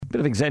bit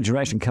of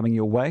exaggeration coming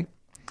your way.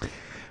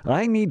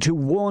 I need to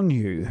warn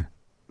you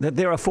that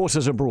there are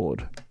forces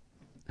abroad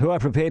who are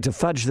prepared to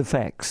fudge the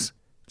facts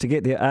to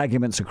get their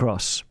arguments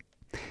across.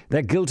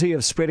 They're guilty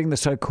of spreading the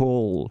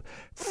so-called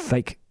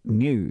fake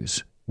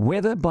news,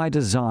 whether by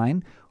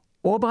design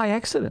or by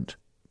accident.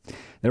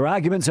 Their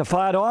arguments are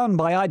fired on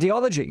by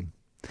ideology.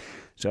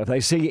 So if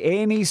they see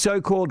any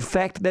so-called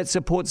fact that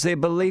supports their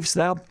beliefs,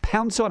 they'll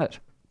pounce on it.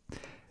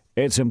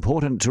 It's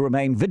important to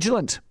remain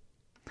vigilant.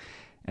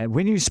 And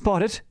when you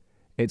spot it,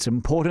 it's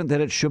important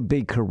that it should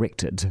be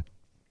corrected.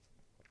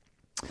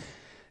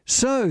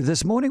 So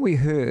this morning we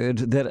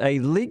heard that a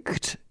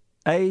leaked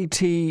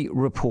AT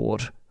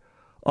report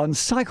on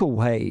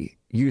cycleway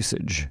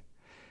usage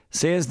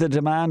says the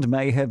demand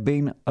may have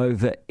been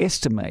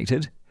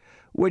overestimated,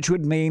 which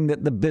would mean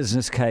that the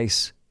business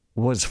case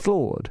was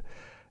flawed.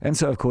 And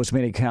so, of course,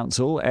 many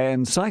council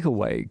and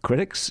cycleway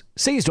critics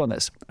seized on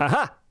this.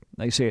 Aha!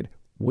 They said,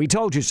 we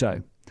told you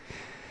so.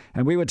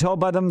 And we were told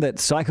by them that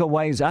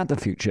cycleways aren't the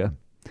future,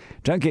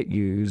 don't get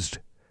used,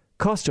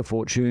 cost a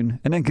fortune,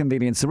 and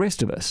inconvenience the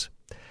rest of us.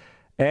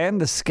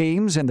 And the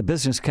schemes and the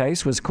business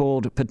case was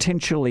called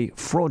potentially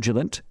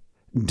fraudulent,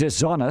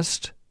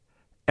 dishonest,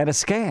 and a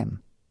scam.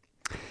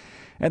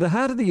 At the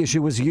heart of the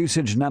issue was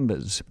usage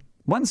numbers.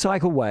 One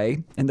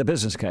cycleway in the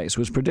business case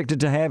was predicted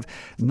to have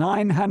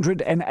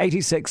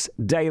 986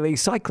 daily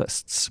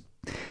cyclists.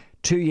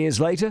 2 years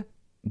later,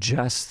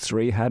 just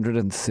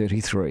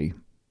 333.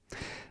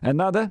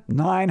 Another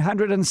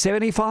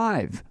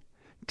 975.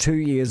 2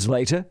 years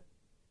later,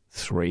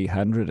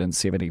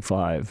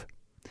 375.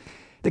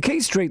 The Quay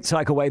Street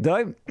cycleway,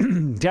 though,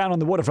 down on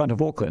the waterfront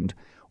of Auckland,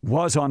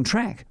 was on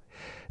track.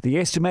 The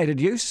estimated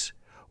use,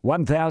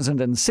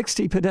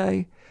 1,060 per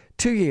day.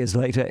 2 years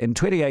later, in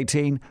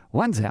 2018,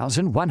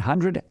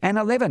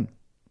 1,111.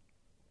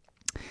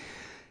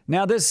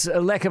 Now, this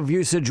lack of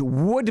usage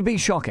would be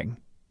shocking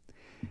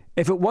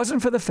if it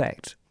wasn't for the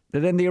fact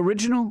that in the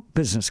original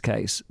business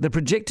case, the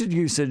projected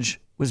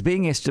usage was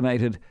being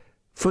estimated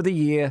for the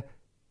year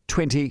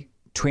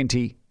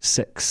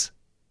 2026.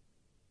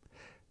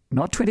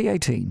 Not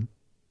 2018.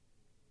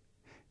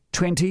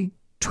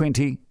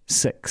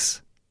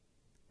 2026.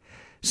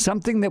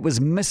 Something that was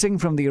missing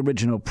from the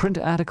original print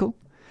article.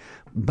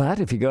 But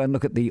if you go and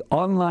look at the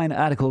online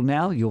article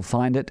now, you'll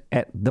find it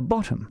at the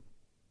bottom.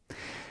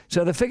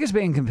 So the figures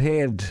being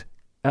compared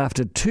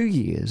after 2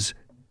 years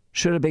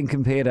should have been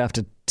compared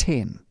after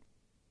 10.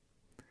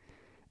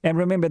 And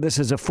remember, this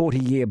is a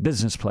 40-year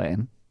business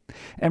plan.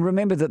 And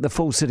remember that the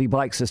full city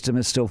bike system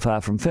is still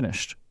far from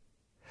finished.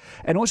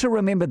 And also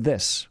remember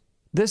this.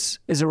 This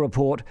is a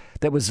report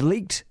that was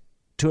leaked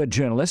to a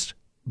journalist,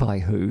 by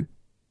who?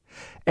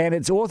 And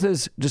its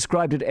authors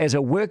described it as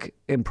a work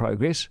in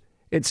progress.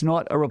 It's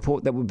not a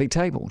report that would be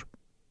tabled.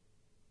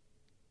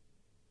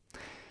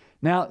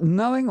 Now,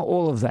 knowing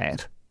all of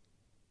that,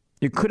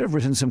 you could have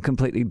written some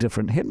completely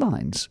different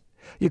headlines.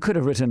 You could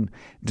have written,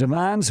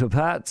 demands for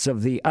parts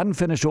of the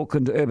unfinished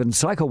Auckland Urban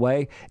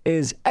Cycleway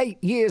is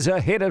 8 years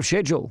ahead of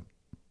schedule.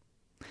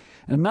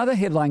 Another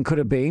headline could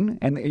have been,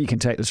 and you can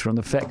take this from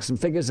the facts and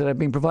figures that have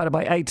been provided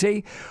by AT,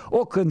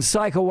 Auckland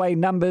Cycleway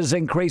numbers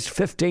increased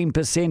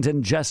 15%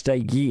 in just a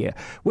year,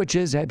 which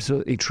is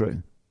absolutely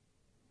true.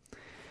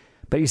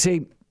 But you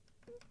see,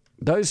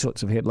 those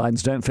sorts of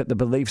headlines don't fit the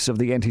beliefs of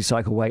the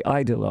anti-cycleway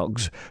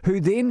ideologues, who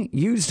then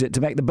used it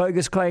to make the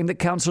bogus claim that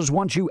councils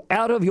want you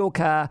out of your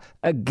car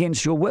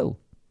against your will.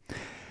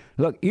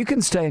 Look, you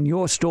can stay in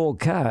your stored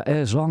car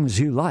as long as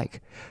you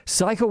like.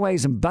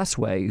 Cycleways and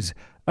busways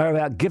are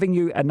about giving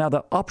you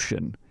another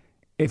option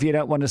if you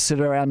don't want to sit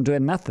around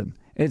doing nothing.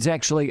 It's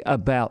actually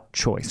about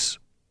choice.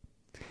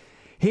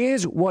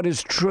 Here's what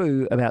is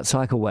true about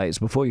cycleways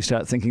before you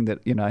start thinking that,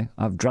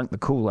 I've drunk the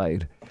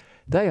Kool-Aid.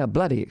 They are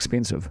bloody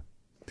expensive.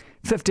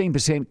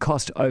 15%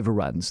 cost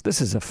overruns.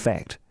 This is a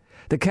fact.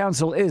 The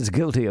council is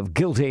guilty of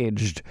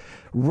gilt-edged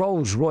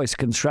Rolls-Royce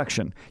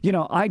construction.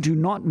 I do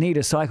not need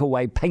a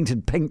cycleway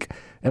painted pink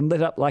and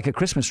lit up like a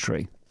Christmas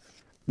tree.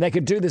 They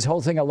could do this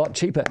whole thing a lot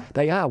cheaper.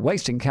 They are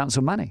wasting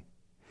council money.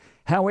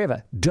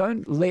 However,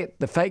 don't let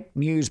the fake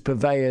news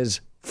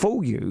purveyors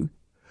fool you.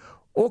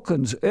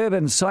 Auckland's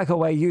urban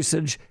cycleway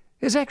usage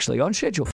is actually on schedule.